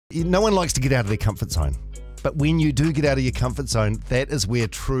No one likes to get out of their comfort zone. But when you do get out of your comfort zone, that is where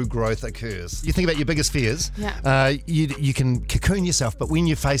true growth occurs. You think about your biggest fears, you can cocoon yourself, but when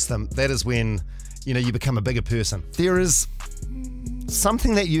you face them, that is when you become a bigger person. There is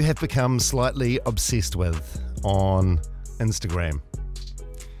something that you have become slightly obsessed with on Instagram.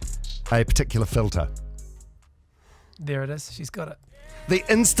 A particular filter. There it is. She's got it. The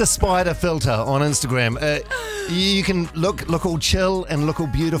Insta Spider filter on Instagram. You can look all chill and look all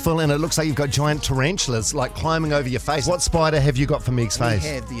beautiful, and it looks like you've got giant tarantulas like climbing over your face. What spider have you got for Meg's face? We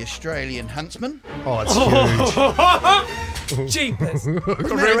have the Australian huntsman. Oh, it's huge. Jeepers.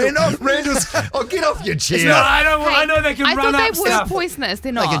 Randall's, get off your chair. No, I know they can run up I thought they stuff. were poisonous.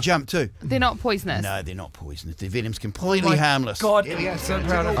 They're They not. can jump too. They're not poisonous. No, they're not poisonous. Their venom's completely harmless. God, I'm so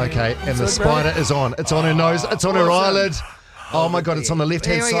proud of you. Okay, and the spider is on. It's on her nose. It's on her eyelid. Oh my God, it's on the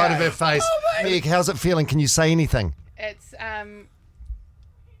left-hand side of her face. Meg, how's it feeling? Can you say anything?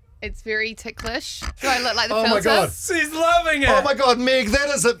 It's very ticklish. Do I look like the Oh filter? my God. She's loving it. Oh my God, Meg, that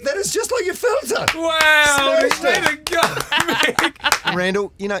is just like your filter. Wow, Smashed way it. to go, Meg.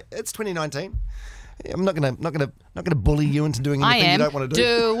 Randall, it's 2019. I'm not gonna bully you into doing I anything am. you don't want to do.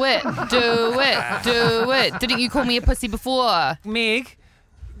 Do it. Didn't you call me a pussy before? Meg,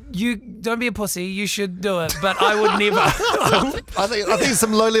 you don't be a pussy. You should do it, but I would never. I think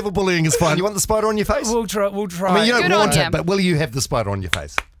some low-level bullying is fine. You want the spider on your face? We'll try. I mean, you don't Good want on it, you. but will you have the spider on your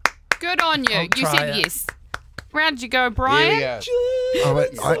face? Good on you. I'll You try said it. yes. Round you go, There Brian. we go. Oh,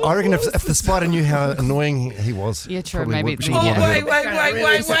 wait, I reckon if the spider knew how annoying he was, Yeah, true, probably maybe would it's be not. one Oh, of wait,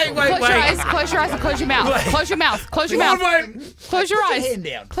 them. Close your eyes. Close your eyes and close your mouth. Wait. Close your mouth. Close your Come mouth. on, mate. Close your Put eyes. your hand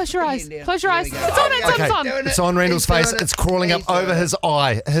down. Close your Put your eyes. hand down. Close your There eyes. we It's go. on. It's Okay, on. Doing it. it's on Randall's He's face. doing it. It's crawling up He's doing over it. his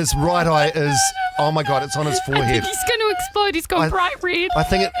eye. His right eye is, oh my God, it's on his I think forehead. he's going to explode. He's gone bright red. I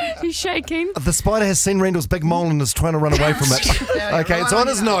think He's shaking. the spider has seen Randall's big mole and is trying to run away from it. Okay, it's on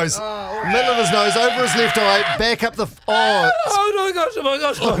his nose, middle of his nose, over his left eye, back up the. Oh my gosh! Oh my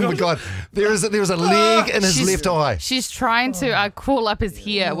gosh! Oh my God! There is a leg in his left eye. She's trying to crawl up his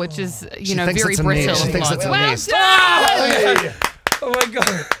hair, which is, She know, thinks very it's a brittle. nest. She thinks it's a Well nest. done. Hey. Oh my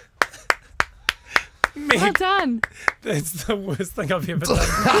God! Well Meg, done. that's the worst thing I've ever done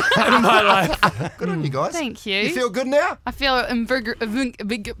in my life. Good on you guys. Thank you. You feel good now? I feel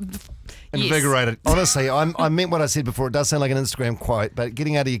Invigorated. Honestly, I meant what I said before. It does sound like an Instagram quote, but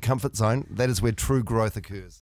getting out of your comfort zone, that is where true growth occurs.